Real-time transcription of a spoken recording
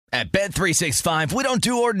At Bet365, we don't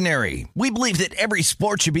do ordinary. We believe that every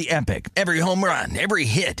sport should be epic. Every home run, every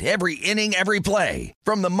hit, every inning, every play.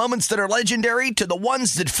 From the moments that are legendary to the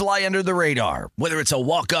ones that fly under the radar. Whether it's a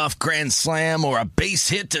walk-off grand slam or a base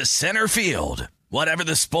hit to center field. Whatever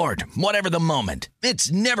the sport, whatever the moment.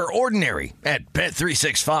 It's never ordinary at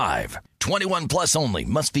Bet365. 21 plus only.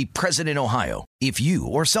 Must be present in Ohio. If you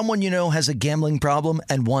or someone you know has a gambling problem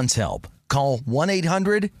and wants help, call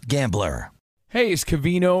 1-800-GAMBLER. Hey, it's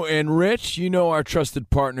Covino and Rich. You know our trusted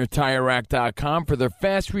partner, TireRack.com, for their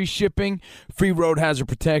fast reshipping, free road hazard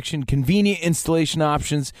protection, convenient installation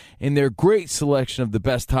options, and their great selection of the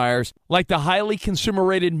best tires, like the highly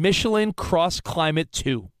consumer-rated Michelin Cross Climate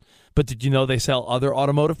 2. But did you know they sell other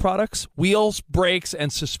automotive products? Wheels, brakes,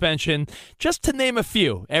 and suspension, just to name a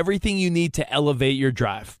few. Everything you need to elevate your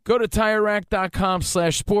drive. Go to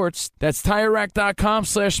TireRack.com/sports. That's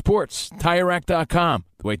TireRack.com/sports. TireRack.com,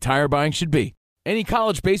 the way tire buying should be. Any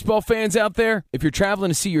college baseball fans out there? If you're traveling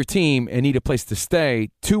to see your team and need a place to stay,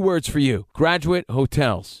 2 words for you: Graduate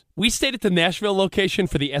Hotels. We stayed at the Nashville location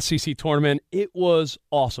for the SEC tournament. It was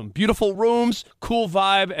awesome. Beautiful rooms, cool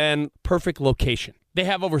vibe, and perfect location. They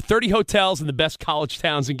have over 30 hotels in the best college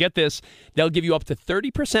towns, and get this, they'll give you up to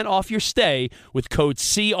 30% off your stay with code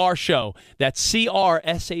CRSHOW. That's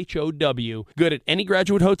CRSHOW. Good at any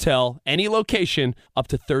Graduate Hotel, any location, up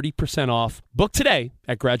to 30% off. Book today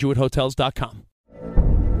at graduatehotels.com.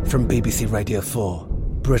 From BBC Radio 4,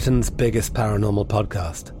 Britain's biggest paranormal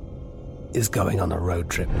podcast is going on a road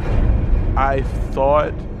trip. I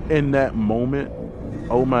thought in that moment,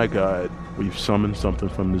 oh my God, we've summoned something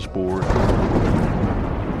from this board.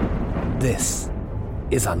 This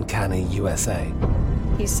is Uncanny USA.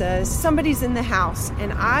 He says, somebody's in the house,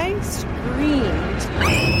 and I screamed.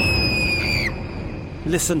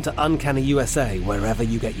 Listen to Uncanny USA wherever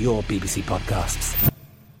you get your BBC podcasts,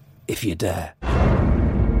 if you dare.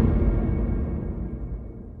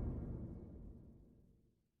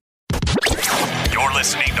 You're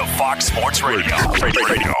listening to Fox Sports Radio.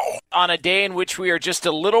 On a day in which we are just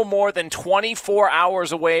a little more than 24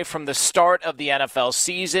 hours away from the start of the NFL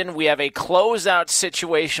season, we have a closeout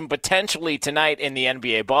situation potentially tonight in the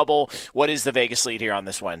NBA bubble. What is the Vegas lead here on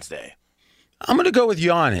this Wednesday? I'm going to go with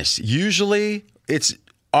Giannis. Usually it's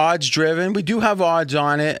odds-driven. We do have odds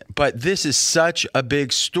on it, but this is such a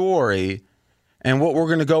big story. And what we're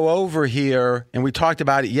going to go over here, and we talked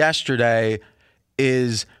about it yesterday,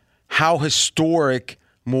 is how historic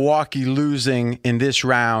Milwaukee losing in this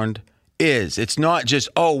round is. It's not just,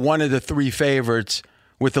 one of the 3 favorites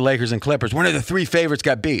with the Lakers and Clippers. One of the 3 favorites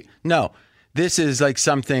got beat. No, this is like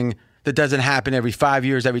something that doesn't happen every 5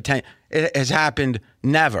 years, every 10. It has happened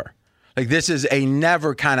never. Like, this is a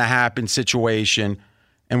never kind of happened situation.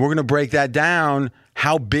 And we're going to break that down.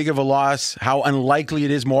 How big of a loss, how unlikely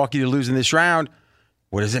it is Milwaukee to lose in this round.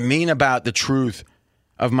 What does it mean about the truth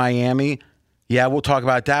of Miami? Yeah, we'll talk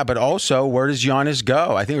about that, but also, where does Giannis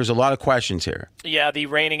go? I think there's a lot of questions here. Yeah, the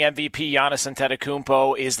reigning MVP, Giannis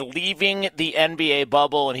Antetokounmpo, is leaving the NBA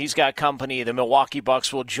bubble, and he's got company. The Milwaukee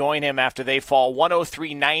Bucks will join him after they fall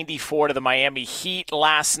 103-94 to the Miami Heat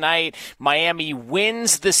last night. Miami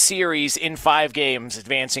wins the series in 5 games,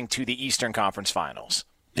 advancing to the Eastern Conference Finals.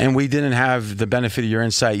 And we didn't have the benefit of your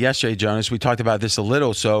insight yesterday, Jonas. We talked about this a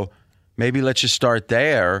little, so maybe let's just start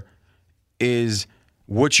there.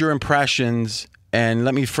 What's your impressions, and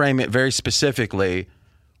let me frame it very specifically,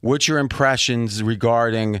 what's your impressions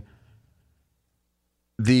regarding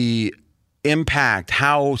the impact,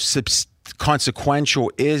 how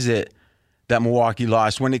consequential is it that Milwaukee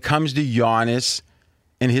lost when it comes to Giannis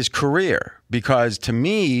and his career? Because to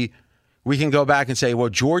me, we can go back and say, well,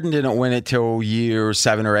 Jordan didn't win it till year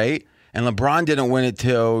 7 or 8, and LeBron didn't win it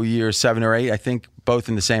till year 7 or 8, I think both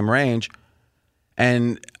in the same range.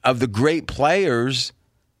 And of the great players,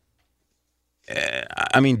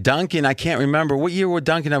 Duncan, I can't remember. What year would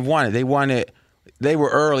Duncan have won it? They won it. They were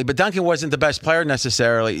early, but Duncan wasn't the best player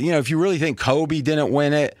necessarily. You know, if you really think Kobe didn't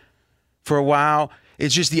win it for a while,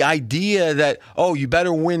 it's just the idea that, you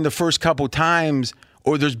better win the first couple times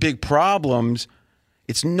or there's big problems.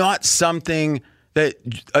 It's not something that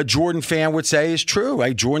a Jordan fan would say is true.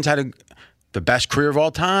 Right? Jordan's had the best career of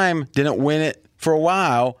all time, didn't win it for a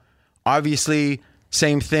while. Obviously,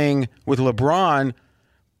 same thing with LeBron.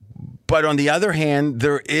 But on the other hand,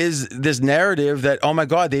 there is this narrative that, oh my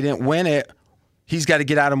God, they didn't win it. He's got to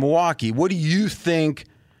get out of Milwaukee. What do you think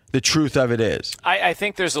the truth of it is? I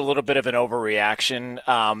think there's a little bit of an overreaction.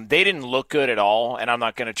 They didn't look good at all, and I'm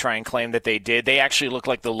not going to try and claim that they did. They actually look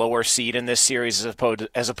like the lower seed in this series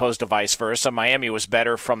as opposed to vice versa. Miami was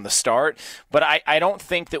better from the start, but I don't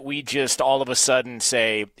think that we just all of a sudden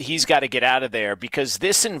say he's got to get out of there, because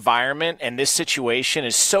this environment and this situation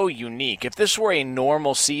is so unique. If this were a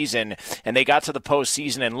normal season and they got to the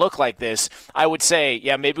postseason and looked like this, I would say,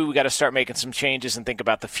 yeah, maybe we got to start making some changes and think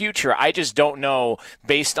about the future. I just don't know,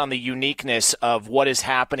 based on the uniqueness of what is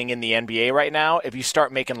happening in the NBA right now, if you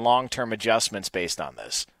start making long-term adjustments based on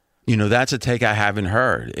this. You know, that's a take I haven't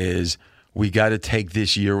heard, is we got to take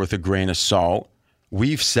this year with a grain of salt.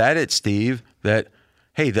 We've said it, Steve, that,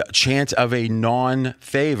 hey, the chance of a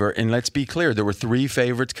non-favorite, and let's be clear, there were 3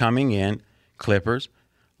 favorites coming in, Clippers,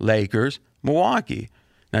 Lakers, Milwaukee.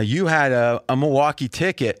 Now, you had a Milwaukee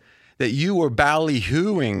ticket that you were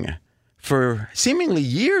ballyhooing for seemingly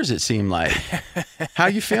years, it seemed like. How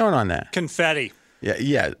you feeling on that? Confetti.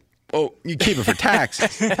 Yeah. Oh, you keep it for tax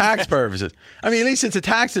purposes. I mean, at least it's a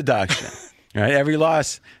tax deduction, right? Every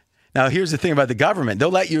loss. Now, here's the thing about the government. They'll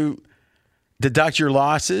let you deduct your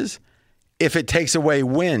losses if it takes away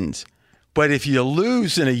wins. But if you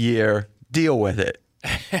lose in a year, deal with it.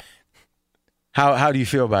 How do you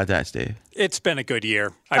feel about that, Steve? It's been a good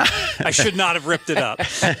year. I should not have ripped it up.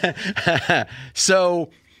 So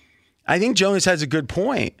I think Jonas has a good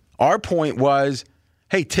point. Our point was,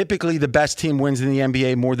 hey, typically the best team wins in the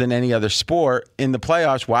NBA more than any other sport in the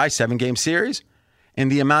playoffs. Why? 7-game series. And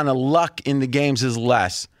the amount of luck in the games is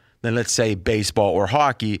less than, let's say, baseball or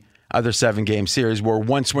hockey, other 7-game series, where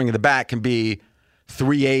one swing of the bat can be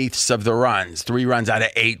 3/8 of the runs, 3 runs out of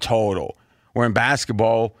 8 total. Where in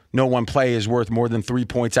basketball, no one play is worth more than 3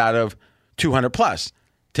 points out of 200 plus,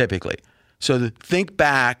 typically. So think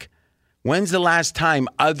back, when's the last time,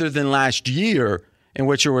 other than last year, in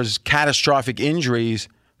which there was catastrophic injuries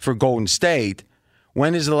for Golden State,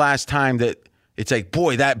 when is the last time that it's like,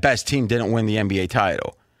 boy, that best team didn't win the NBA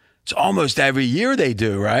title? It's almost every year they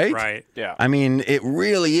do, right? Right. Yeah. I mean, it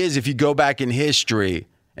really is. If you go back in history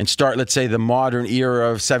and start, let's say, the modern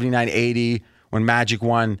era of 79-80, when Magic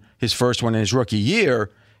won his first one in his rookie year,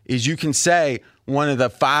 is you can say one of the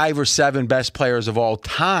 5 or 7 best players of all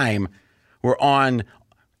time were on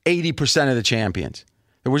 80% of the champions.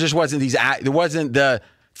 There just wasn't the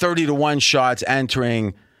 30-1 shots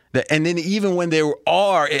entering and then even when they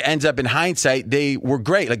are, it ends up in hindsight, they were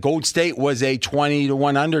great. Like Golden State was a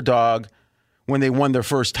 20-1 underdog when they won their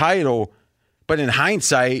first title, but in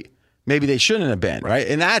hindsight, maybe they shouldn't have been, right?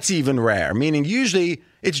 And that's even rare, meaning usually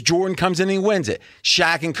it's Jordan comes in and he wins it.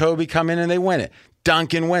 Shaq and Kobe come in and they win it.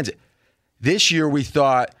 Duncan wins it. This year we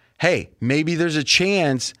thought, hey, maybe there's a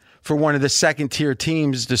chance for one of the second-tier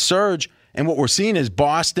teams to surge. And what we're seeing is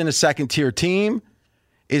Boston, a second-tier team,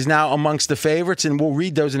 is now amongst the favorites, and we'll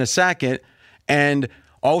read those in a second. And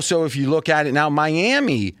also, if you look at it now,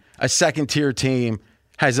 Miami, a second-tier team,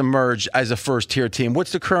 has emerged as a first-tier team.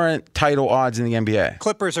 What's the current title odds in the NBA?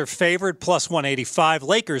 Clippers are favored, plus 185.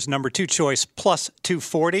 Lakers, number 2 choice, plus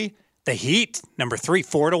 240. The Heat, number 3,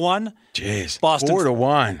 4-1. Jeez, Boston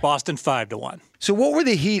 4-1. Boston 5-1. So what were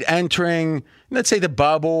the Heat entering, let's say the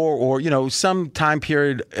bubble or some time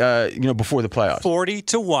period, before the playoffs?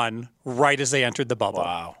 40-1, right as they entered the bubble.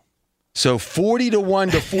 Wow. So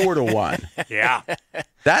 40-1 to 4-1. Yeah.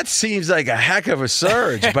 That seems like a heck of a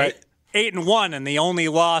surge, but 8-1, and the only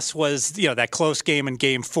loss was, that close game in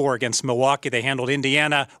Game 4 against Milwaukee. They handled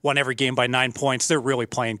Indiana, won every game by 9 points. They're really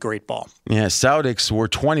playing great ball. Yeah, Celtics were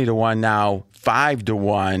 20-1 now,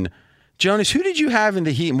 5-1. Jonas, who did you have in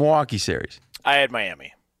the Heat-Milwaukee series? I had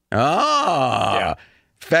Miami. Oh, yeah.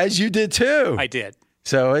 Fez, you did too. I did.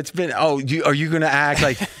 So it's been, are you going to act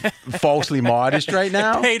like falsely modest right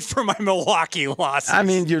now? I paid for my Milwaukee losses. I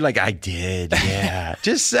mean, you're like, I did, yeah.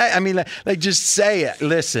 Just say, just say it.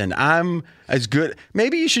 Listen, I'm as good.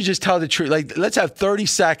 Maybe you should just tell the truth. Like, let's have 30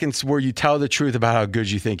 seconds where you tell the truth about how good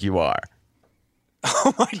you think you are.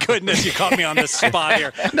 Oh, my goodness, you caught me on the spot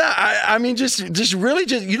here. No, I mean, just really,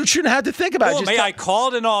 you shouldn't have to think about it. I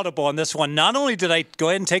called an audible on this one. Not only did I go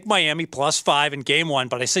ahead and take Miami plus 5 in Game 1,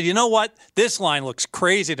 but I said, you know what? This line looks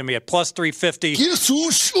crazy to me at plus 350. Guess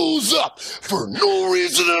who shows up for no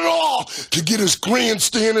reason at all to get his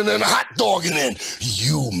grandstanding and hot dogging in?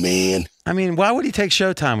 You, man. I mean, why would he take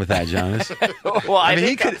Showtime with that, Jonas? Well, I mean,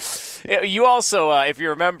 he could. You also, if you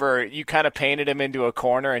remember, you kind of painted him into a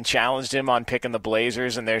corner and challenged him on picking the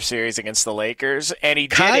Blazers in their series against the Lakers, and he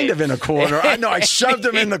did kind of in a corner. I know, I shoved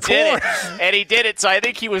him in the corner, and he did it. So I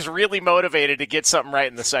think he was really motivated to get something right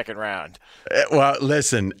in the second round. Well,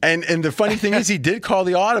 listen, and the funny thing is, he did call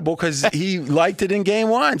the audible because he liked it in Game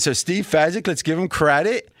 1. So Steve Fezzik, let's give him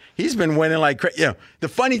credit. He's been winning like crazy. The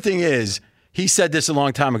funny thing is, he said this a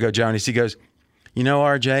long time ago, Jonas. He goes,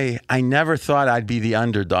 RJ, I never thought I'd be the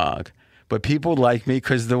underdog, but people like me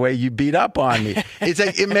because the way you beat up on me. It's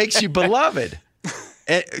like it makes you beloved.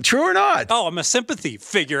 True or not? Oh, I'm a sympathy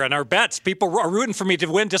figure in our bets. People are rooting for me to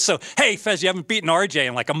win just so, hey, Fez, you haven't beaten RJ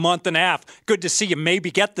in like a month and a half. Good to see you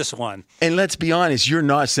maybe get this one. And let's be honest, you're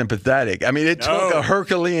not sympathetic. I mean, it took a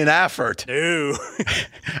Herculean effort. No.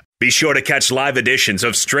 Be sure to catch live editions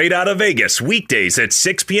of Straight Outta Vegas weekdays at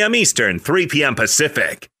 6 p.m. Eastern, 3 p.m.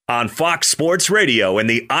 Pacific on Fox Sports Radio and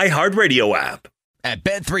the iHeartRadio app. At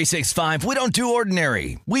Bet365, we don't do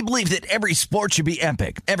ordinary. We believe that every sport should be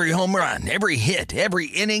epic. Every home run, every hit, every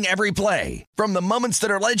inning, every play. From the moments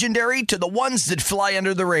that are legendary to the ones that fly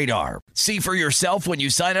under the radar. See for yourself when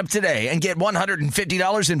you sign up today and get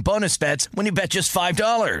 $150 in bonus bets when you bet just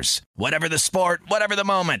 $5. Whatever the sport, whatever the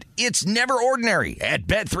moment, it's never ordinary at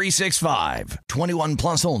Bet365. 21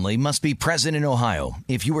 plus only. Must be present in Ohio.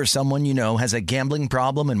 If you or someone you know has a gambling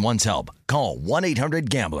problem and wants help, call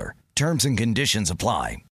 1-800-GAMBLER. Terms and conditions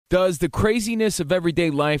apply. Does the craziness of everyday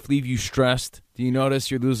life leave you stressed? Do you notice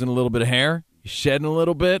you're losing a little bit of hair? You're shedding a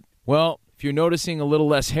little bit? Well, if you're noticing a little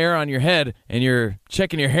less hair on your head and you're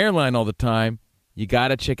checking your hairline all the time, you got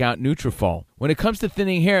to check out Nutrafol. When it comes to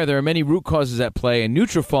thinning hair, there are many root causes at play, and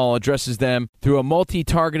Nutrafol addresses them through a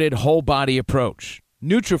multi-targeted whole-body approach.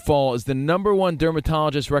 Nutrafol is the #1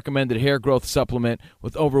 dermatologist-recommended hair growth supplement,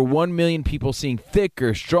 with over 1 million people seeing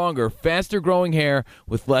thicker, stronger, faster-growing hair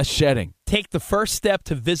with less shedding. Take the first step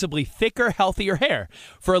to visibly thicker, healthier hair.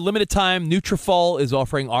 For a limited time, Nutrafol is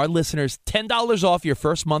offering our listeners $10 off your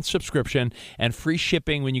first month subscription and free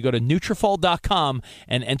shipping when you go to Nutrafol.com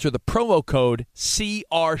and enter the promo code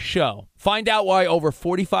CRSHOW. Find out why over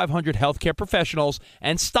 4,500 healthcare professionals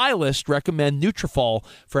and stylists recommend Nutrafol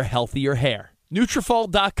for healthier hair.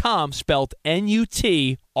 Nutrafol.com, spelled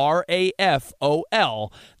Nutrafol.com,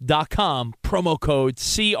 promo code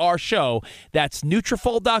CRSHOW. That's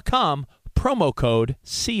Nutrafol.com, promo code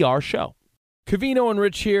CRSHOW. Covino and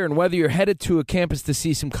Rich here, and whether you're headed to a campus to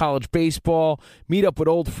see some college baseball, meet up with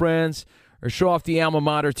old friends, or show off the alma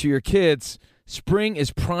mater to your kids, spring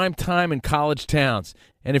is prime time in college towns.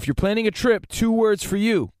 And if you're planning a trip, 2 words for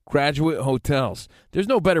you: Graduate Hotels. There's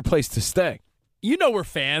no better place to stay. You know we're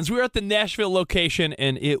fans. We were at the Nashville location,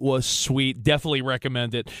 and it was sweet. Definitely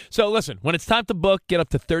recommend it. So listen, when it's time to book, get up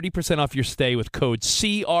to 30% off your stay with code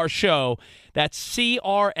CRSHOW. That's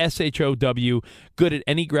CRSHOW. Good at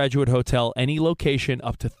any Graduate Hotel, any location,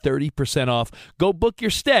 up to 30% off. Go book your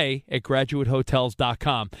stay at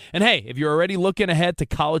graduatehotels.com. And hey, if you're already looking ahead to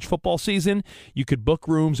college football season, you could book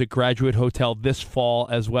rooms at Graduate Hotel this fall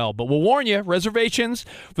as well. But we'll warn you, reservations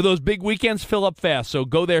for those big weekends fill up fast, so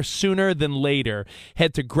go there sooner than later.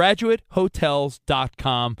 Head to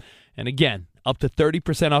graduatehotels.com. And again, up to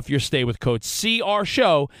 30% off your stay with code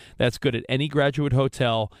CRSHOW. That's good at any Graduate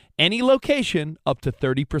Hotel, any location, up to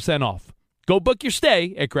 30% off. Go book your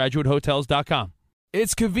stay at graduatehotels.com.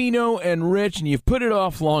 It's Covino and Rich, and you've put it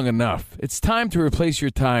off long enough. It's time to replace your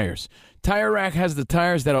tires. Tire Rack has the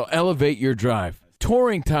tires that'll elevate your drive.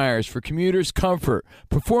 Touring tires for commuters' comfort,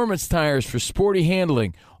 performance tires for sporty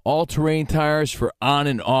handling, all-terrain tires for on-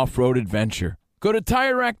 and off-road adventure. Go to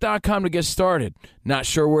TireRack.com to get started. Not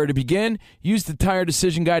sure where to begin? Use the Tire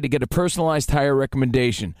Decision Guide to get a personalized tire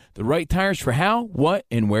recommendation. The right tires for how, what,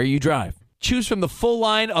 and where you drive. Choose from the full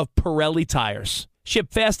line of Pirelli tires.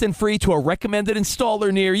 Ship fast and free to a recommended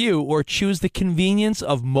installer near you, or choose the convenience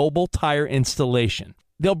of mobile tire installation.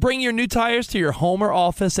 They'll bring your new tires to your home or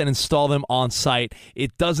office and install them on site.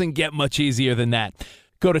 It doesn't get much easier than that.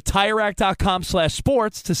 Go to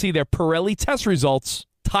TireRack.com/sports to see their Pirelli test results,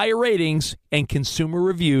 tire ratings, and consumer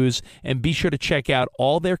reviews, and be sure to check out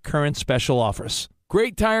all their current special offers.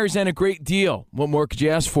 Great tires and a great deal. What more could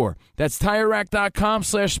you ask for? That's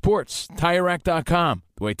TireRack.com/sports. TireRack.com,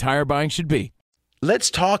 the way tire buying should be.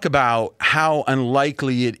 Let's talk about how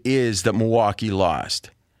unlikely it is that Milwaukee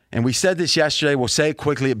lost. And we said this yesterday. We'll say it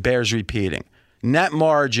quickly. It bears repeating. Net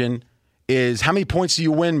margin is how many points do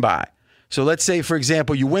you win by? So let's say, for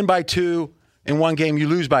example, you win by 2 in one game, you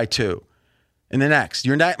lose by 2 in the next.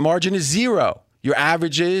 Your net margin is 0. Your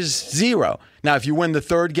average is 0. Now, if you win the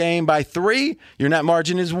third game by 3, your net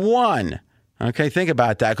margin is 1. Okay, think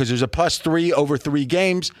about that, because there's a +3 over 3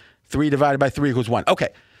 games. 3 divided by 3 equals 1. Okay,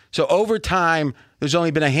 so over time, there's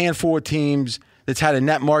only been a handful of teams that's had a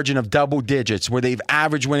net margin of double digits where they've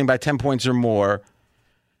averaged winning by 10 points or more.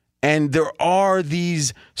 And there are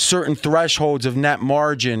these certain thresholds of net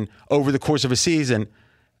margin over the course of a season.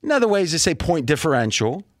 Another way is to say point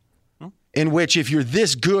differential, in which if you're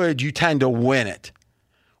this good, you tend to win it.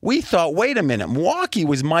 We thought, wait a minute, Milwaukee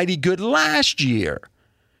was mighty good last year.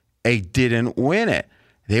 They didn't win it.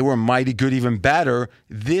 They were mighty good, even better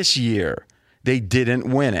this year. They didn't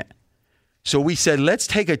win it. So we said, let's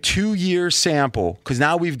take a 2-year sample, because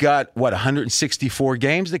now we've got, 164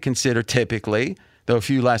 games to consider typically, though a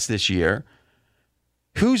few less this year.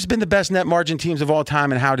 Who's been the best net margin teams of all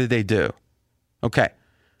time, and how did they do? Okay.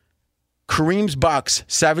 Kareem's Bucks,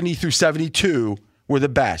 70 through 72, were the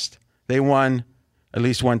best. They won at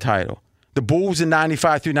least one title. The Bulls in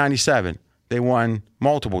 95 through 97, they won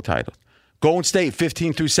multiple titles. Golden State,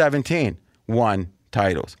 15 through 17, won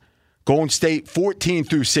titles. Golden State, 14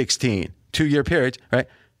 through 16, 2-year periods, right?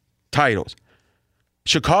 Titles.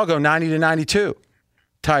 Chicago, 90 to 92,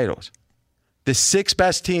 titles. The 6th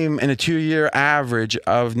best team in a 2-year average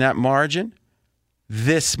of net margin,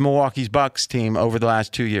 this Milwaukee's Bucks team over the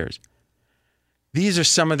last 2 years. These are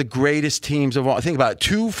some of the greatest teams of all. Think about it.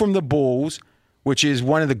 2 from the Bulls, which is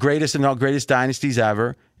one of the greatest and not greatest dynasties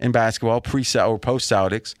ever in basketball, or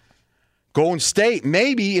post-Celtics. Golden State,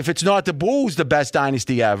 maybe, if it's not the Bulls, the best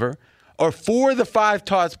dynasty ever, or 4 of the 5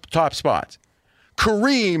 top spots.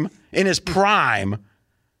 Kareem in his prime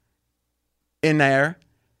in there,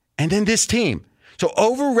 and then this team. So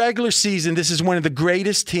over regular season, this is one of the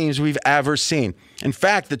greatest teams we've ever seen. In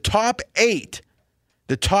fact, the top 8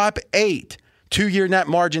 2-year net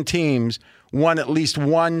margin teams won at least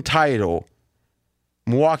one title,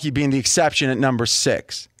 Milwaukee being the exception at number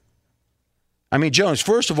 6. I mean, Jones,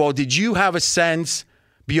 first of all, did you have a sense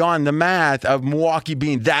beyond the math of Milwaukee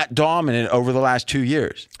being that dominant over the last 2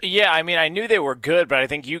 years? Yeah, I mean, I knew they were good, but I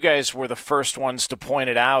think you guys were the first ones to point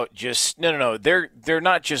it out. Just no. They're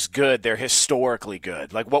not just good; they're historically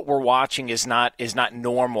good. Like what we're watching is not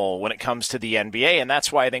normal when it comes to the NBA, and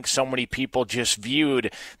that's why I think so many people just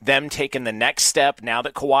viewed them taking the next step now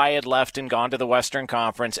that Kawhi had left and gone to the Western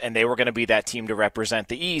Conference, and they were going to be that team to represent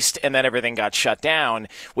the East, and then everything got shut down.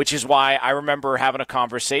 Which is why I remember having a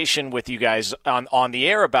conversation with you guys on the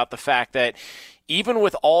air about the fact that even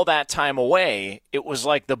with all that time away, it was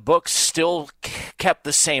like the books still kept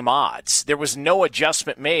the same odds. There was no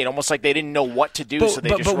adjustment made, almost like they didn't know what to do, so they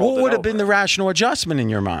just rolled it over. But what would have been the rational adjustment in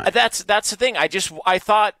your mind? That's the thing. I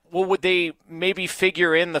thought, well, would they maybe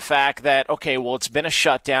figure in the fact that, okay, well, it's been a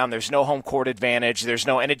shutdown, there's no home court advantage,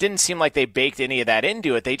 and it didn't seem like they baked any of that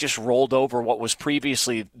into it. They just rolled over what was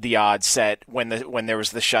previously the odds set when there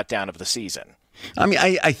was the shutdown of the season. I mean,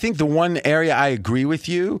 I think the one area I agree with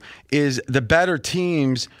you is the better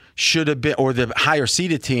teams should have been, or the higher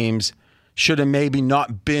seeded teams should have maybe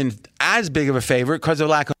not been as big of a favorite because of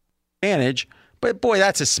lack of advantage. But boy,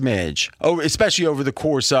 that's a smidge, especially over the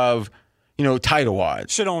course of, title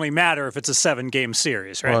odds. Should only matter if it's a 7-game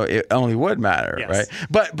series, right? Well, it only would matter, yes.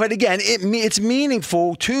 Right? But again, it's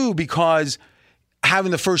meaningful too because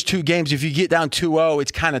having the first 2 games, if you get down 2-0,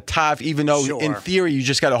 it's kind of tough, even though in theory you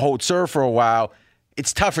just got to hold serve for a while.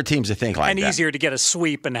 It's tough for teams to think like that. And easier to get a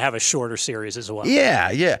sweep and have a shorter series as well.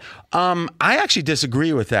 Yeah. I actually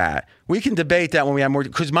disagree with that. We can debate that when we have more,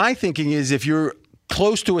 because my thinking is if you're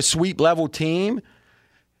close to a sweep level team,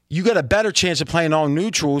 you got a better chance of playing all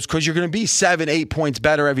neutrals because you're going to be 7-8 points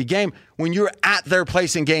better every game. When you're at their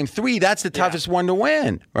place in game 3, that's the toughest one to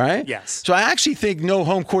win, right? Yes. So I actually think no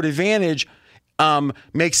home court advantage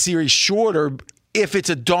makes series shorter if it's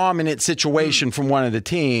a dominant situation from one of the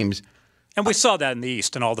teams. And we saw that in the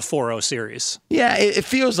East in all the 4-0 series. Yeah, it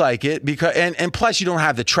feels like it because, and plus you don't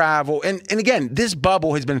have the travel. And again, this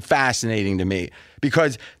bubble has been fascinating to me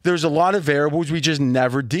because there's a lot of variables we just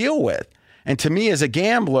never deal with. And to me as a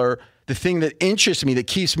gambler, the thing that interests me, that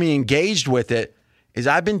keeps me engaged with it, is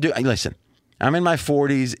I've been doing, listen, I'm in my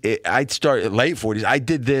 40s. I started late 40s. I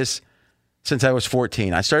did this since I was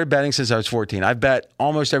 14. I started betting since I was 14. I've bet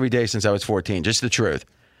almost every day since I was 14, just the truth.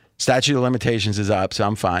 Statute of limitations is up, so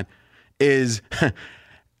I'm fine.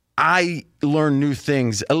 I learn new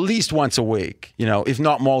things at least once a week, if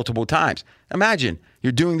not multiple times. Imagine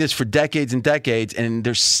you're doing this for decades and decades, and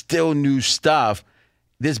there's still new stuff.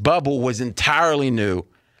 This bubble was entirely new.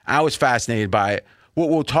 I was fascinated by it. What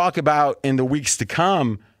we'll talk about in the weeks to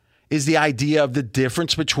come is the idea of the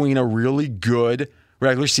difference between a really good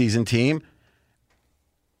regular season team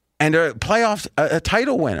and a playoff, a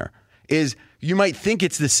title winner. Is you might think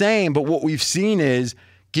it's the same, but what we've seen is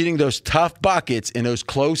getting those tough buckets in those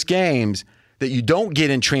close games that you don't get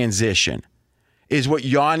in transition is what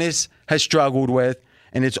Giannis has struggled with.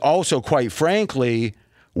 And it's also, quite frankly,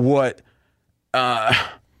 what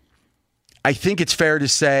I think it's fair to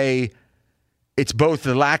say it's both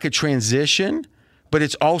the lack of transition, but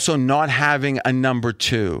it's also not having a number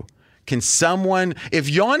 2. Can someone, if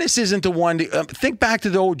Giannis isn't the one, think back to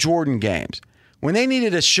the old Jordan games. When they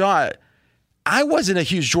needed a shot, I wasn't a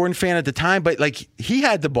huge Jordan fan at the time, but he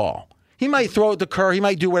had the ball. He might throw it to Kerr. He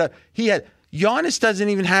might do whatever. Giannis doesn't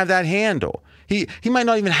even have that handle. He might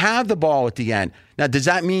not even have the ball at the end. Now, does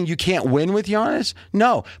that mean you can't win with Giannis?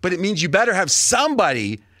 No, but it means you better have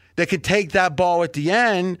somebody that could take that ball at the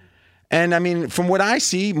end. And, I mean, from what I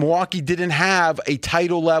see, Milwaukee didn't have a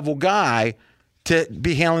title-level guy to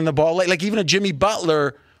be handling the ball. Like even a Jimmy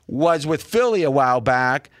Butler was with Philly a while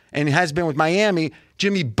back and has been with Miami.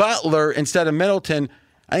 Jimmy Butler instead of Middleton,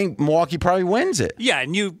 I think Milwaukee probably wins it. Yeah,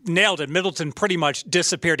 and you nailed it. Middleton pretty much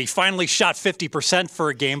disappeared. He finally shot 50% for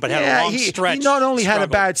a game, but had a long stretch. He not only struggle. had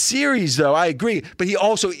a bad series, though, I agree, but he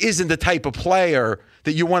also isn't the type of player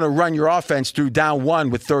that you want to run your offense through down one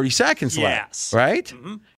with 30 seconds left. Right?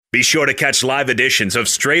 Mm-hmm. Be sure to catch live editions of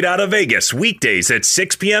Straight Outta Vegas weekdays at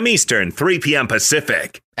 6 p.m. Eastern, 3 p.m.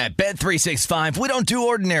 Pacific. At Bet365, we don't do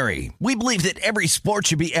ordinary. We believe that every sport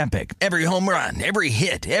should be epic. Every home run, every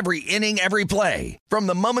hit, every inning, every play. From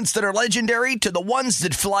the moments that are legendary to the ones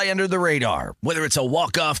that fly under the radar. Whether it's a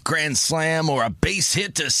walk-off grand slam or a base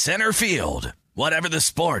hit to center field. Whatever the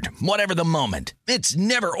sport, whatever the moment, it's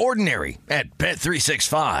never ordinary at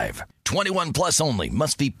Bet365. 21 plus only.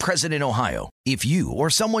 Must be present in Ohio. If you or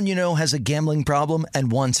someone you know has a gambling problem and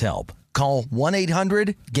wants help, call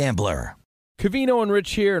 1-800-GAMBLER. Covino and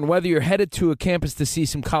Rich here, and whether you're headed to a campus to see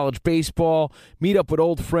some college baseball, meet up with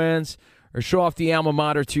old friends, or show off the alma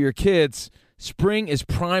mater to your kids, spring is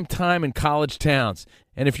prime time in college towns.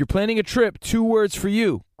 And if you're planning a trip, 2 words for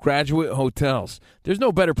you: Graduate Hotels. There's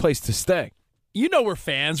no better place to stay. You know we're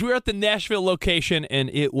fans. We were at the Nashville location, and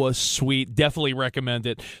it was sweet. Definitely recommend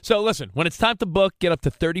it. So listen, when it's time to book, get up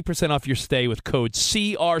to 30% off your stay with code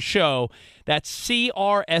CRSHOW. That's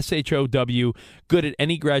CRSHOW. Good at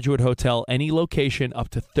any Graduate Hotel, any location, up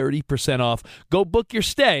to 30% off. Go book your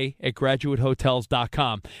stay at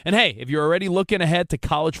graduatehotels.com. And hey, if you're already looking ahead to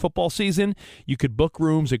college football season, you could book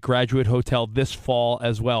rooms at Graduate Hotel this fall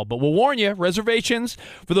as well. But we'll warn you, reservations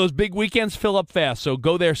for those big weekends fill up fast, so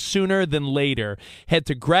go there sooner than later. Head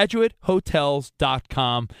to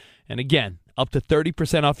graduatehotels.com. And again, up to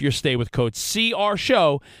 30% off your stay with code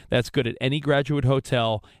CRSHOW. That's good at any Graduate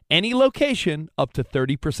Hotel, any location, up to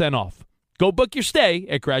 30% off. Go book your stay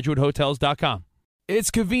at graduatehotels.com.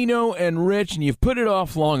 It's Covino and Rich, and you've put it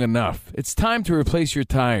off long enough. It's time to replace your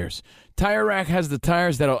tires. Tire Rack has the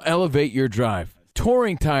tires that'll elevate your drive.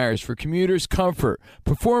 Touring tires for commuters' comfort,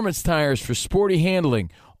 performance tires for sporty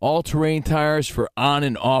handling, all-terrain tires for on-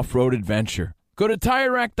 and off-road adventure. Go to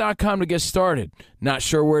TireRack.com to get started. Not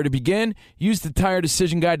sure where to begin? Use the Tire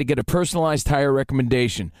Decision Guide to get a personalized tire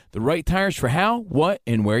recommendation. The right tires for how, what,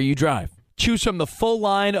 and where you drive. Choose from the full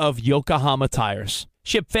line of Yokohama tires.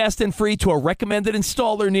 Ship fast and free to a recommended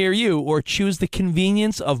installer near you, or choose the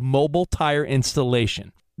convenience of mobile tire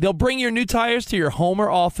installation. They'll bring your new tires to your home or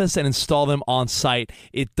office and install them on site.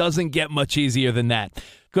 It doesn't get much easier than that.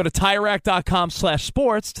 Go to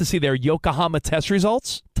TireRack.com/sports to see their Yokohama test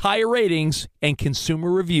results, tire ratings, and consumer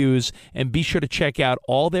reviews, and be sure to check out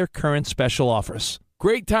all their current special offers.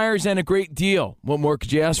 Great tires and a great deal. What more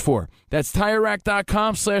could you ask for? That's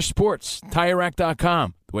TireRack.com/sports.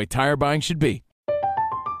 TireRack.com, the way tire buying should be.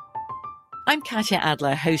 I'm Katya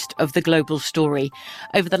Adler, host of The Global Story.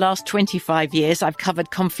 Over the last 25 years, I've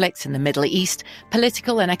covered conflicts in the Middle East,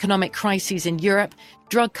 political and economic crises in Europe,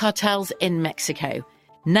 drug cartels in Mexico.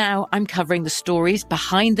 Now I'm covering the stories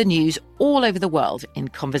behind the news all over the world in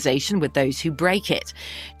conversation with those who break it.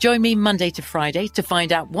 Join me Monday to Friday to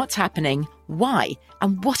find out what's happening, why,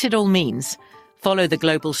 and what it all means. Follow The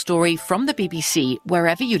Global Story from the BBC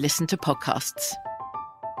wherever you listen to podcasts.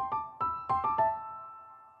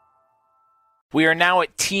 We are now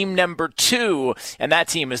at team number 2, and that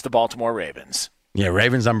team is the Baltimore Ravens. Yeah,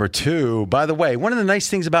 Ravens number 2. By the way, one of the nice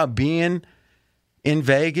things about being in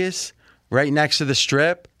Vegas, right next to the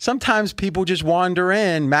Strip, sometimes people just wander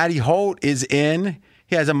in. Matty Holt is in.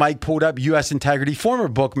 He has a mic pulled up, U.S. Integrity, former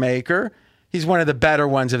bookmaker. He's one of the better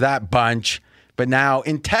ones of that bunch. But now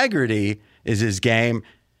integrity is his game.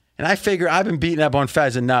 And I figure I've been beaten up on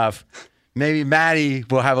Fez enough. Maybe Matty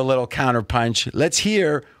will have a little counterpunch. Let's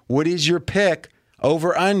hear, what is your pick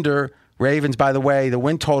over under? Ravens, by the way, the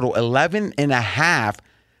win total 11.5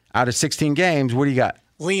 out of 16 games. What do you got?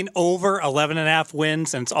 Lean over 11.5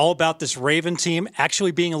 wins, and it's all about this Raven team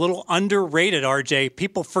actually being a little underrated, RJ.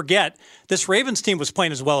 People forget this Ravens team was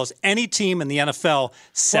playing as well as any team in the NFL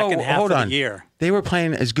second half of the year. They were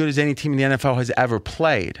playing as good as any team in the NFL has ever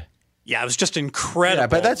played. Yeah, it was just incredible. Yeah,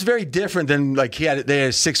 but that's very different than like they had a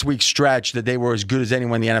 6-week stretch that they were as good as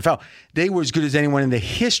anyone in the NFL. They were as good as anyone in the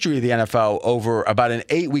history of the NFL over about an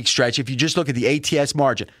 8-week stretch. If you just look at the ATS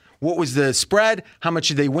margin, What was the spread? How much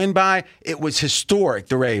did they win by? It was historic,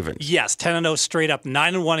 the Ravens. Yes, 10-0 straight up,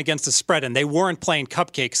 9-1 against the spread, and they weren't playing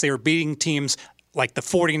cupcakes. They were beating teams like the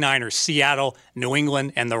 49ers, Seattle, New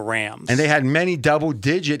England, and the Rams. And they had many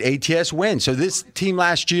double-digit ATS wins. So this team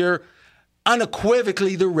last year,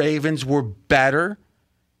 unequivocally, the Ravens were better.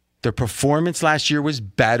 Their performance last year was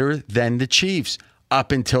better than the Chiefs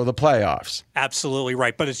up until the playoffs. Absolutely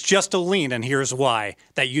right, but it's just a lean, and here's why.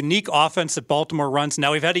 That unique offense that Baltimore runs,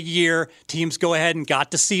 now we've had a year, teams go ahead and got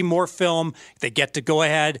to see more film, they get to go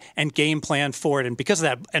ahead and game plan for it, and because of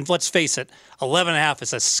that, and let's face it, 11.5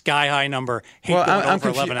 is a sky-high number. I'm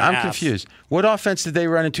confused. What offense did they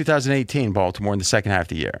run in 2018, Baltimore, in the second half of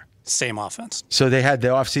the year? Same offense. So they had the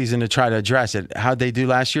offseason to try to address it. How'd they do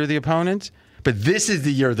last year, the opponents? But this is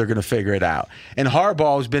the year they're going to figure it out. And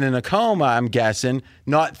Harbaugh's been in a coma, I'm guessing,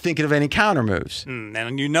 not thinking of any counter moves.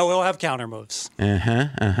 And you know he'll have counter moves.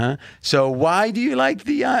 So why do you like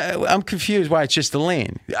the I'm confused why it's just a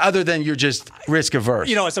lean, other than you're just risk averse.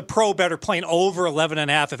 You know, as a pro better playing over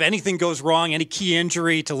 11.5. If anything goes wrong, any key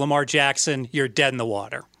injury to Lamar Jackson, you're dead in the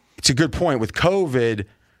water. It's a good point. With COVID,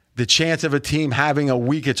 the chance of a team having a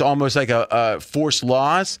week, it's almost like a forced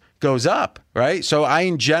loss, goes up, right? So I,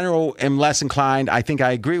 in general, am less inclined. I think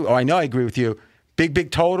I agree, or I know I agree with you.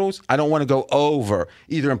 Big totals, I don't want to go over,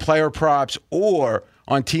 either in player props or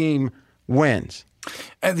on team wins.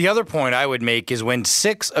 And the other point I would make is when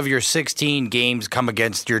 6 of your 16 games come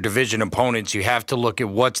against your division opponents, you have to look at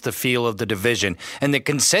what's the feel of the division. And the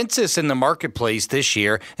consensus in the marketplace this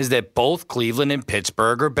year is that both Cleveland and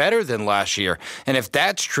Pittsburgh are better than last year. And if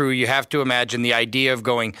that's true, you have to imagine the idea of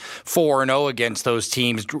going 4-0 against those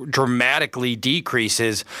teams dramatically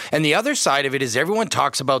decreases. And the other side of it is everyone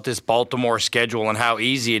talks about this Baltimore schedule and how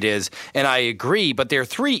easy it is. And I agree, but their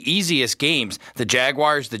 3 easiest games, the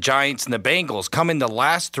Jaguars, the Giants, and the Bengals, come in the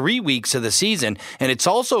last 3 weeks of the season, and it's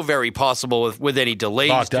also very possible with any delays.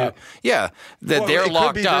 Locked up. Yeah, that they're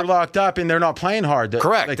locked up. They're locked up and they're not playing hard.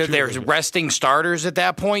 Correct. That there's resting starters at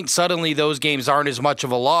that point. Suddenly, those games aren't as much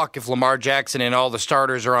of a lock if Lamar Jackson and all the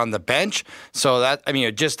starters are on the bench. So that, I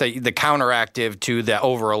mean, just the counteractive to the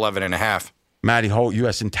over 11.5. Matty Holt,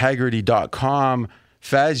 USintegrity.com.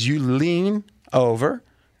 Fez, you lean over.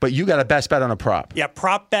 But you got a best bet on a prop. Yeah,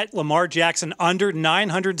 prop bet Lamar Jackson under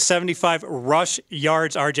 975 rush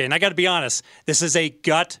yards, RJ. And I got to be honest, this is a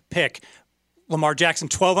gut pick. Lamar Jackson,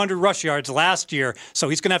 1,200 rush yards last year, so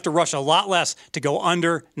he's going to have to rush a lot less to go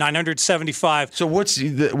under 975. So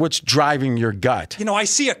what's driving your gut? You know, I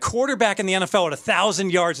see a quarterback in the NFL at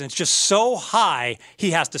 1,000 yards, and it's just so high. He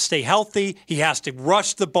has to stay healthy. He has to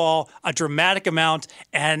rush the ball a dramatic amount,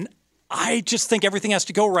 and I just think everything has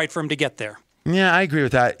to go right for him to get there. Yeah, I agree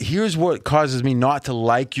with that. Here's what causes me not to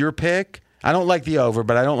like your pick. I don't like the over,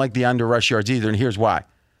 but I don't like the under rush yards either, and here's why.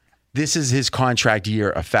 This is his contract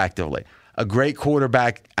year, effectively. A great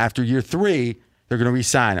quarterback, after year 3, they're going to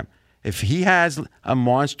re-sign him. If he has a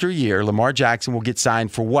monster year, Lamar Jackson will get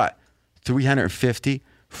signed for what? $350,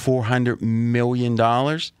 $400 million?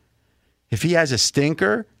 If he has a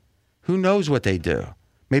stinker, who knows what they do?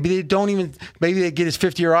 Maybe they get his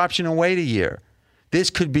 50-year option and wait a year.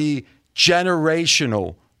 This could be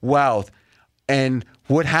generational wealth. And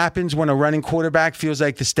what happens when a running quarterback feels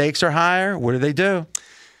like the stakes are higher? What do?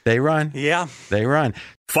 They run. Yeah. They run.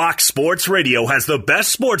 Fox Sports Radio has the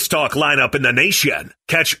best sports talk lineup in the nation.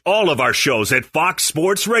 Catch all of our shows at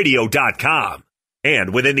foxsportsradio.com.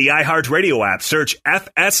 And within the iHeartRadio app, search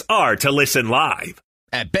FSR to listen live.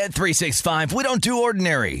 At Bet365, we don't do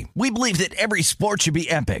ordinary. We believe that every sport should be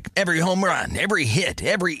epic. Every home run, every hit,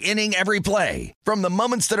 every inning, every play. From the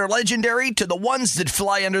moments that are legendary to the ones that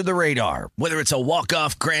fly under the radar. Whether it's a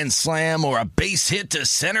walk-off grand slam or a base hit to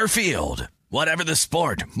center field. Whatever the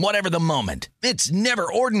sport, whatever the moment. It's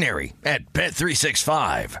never ordinary at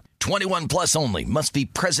Bet365. 21 plus only. Must be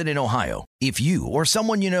present in Ohio. If you or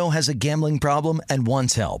someone you know has a gambling problem and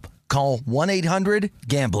wants help, call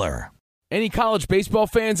 1-800-GAMBLER. Any college baseball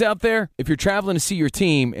fans out there? If you're traveling to see your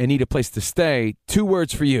team and need a place to stay, 2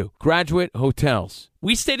 words for you: Graduate Hotels.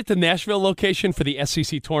 We stayed at the Nashville location for the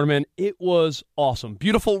SEC tournament. It was awesome.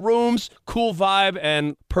 Beautiful rooms, cool vibe,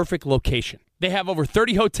 and perfect location. They have over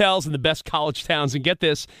 30 hotels in the best college towns, and get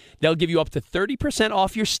this, they'll give you up to 30%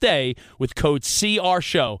 off your stay with code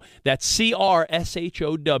CRSHOW. That's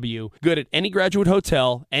CRSHOW. Good at any Graduate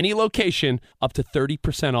Hotel, any location, up to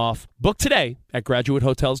 30% off. Book today at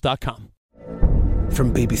graduatehotels.com.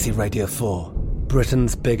 From BBC Radio 4,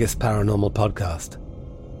 Britain's biggest paranormal podcast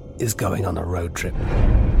is going on a road trip.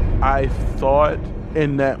 I thought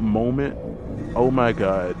in that moment, oh my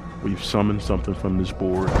God, we've summoned something from this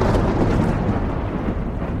board.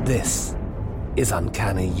 This is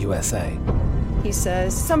Uncanny USA. He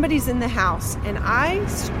says, somebody's in the house, and I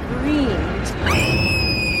screamed.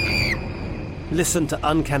 Listen to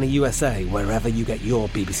Uncanny USA wherever you get your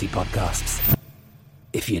BBC podcasts,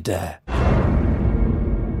 if you dare.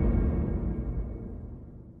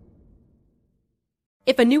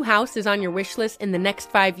 If a new house is on your wish list in the next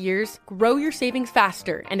 5 years, grow your savings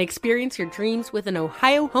faster and experience your dreams with an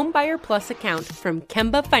Ohio Homebuyer Plus account from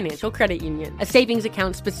Kemba Financial Credit Union. A savings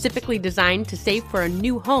account specifically designed to save for a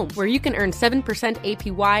new home, where you can earn 7%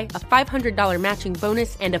 APY, a $500 matching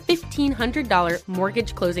bonus, and a $1,500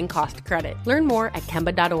 mortgage closing cost credit. Learn more at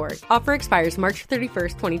Kemba.org. Offer expires March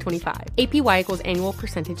 31st, 2025. APY equals annual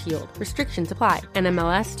percentage yield. Restrictions apply.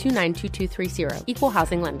 NMLS 292230. Equal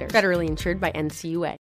housing lender. Federally insured by NCUA.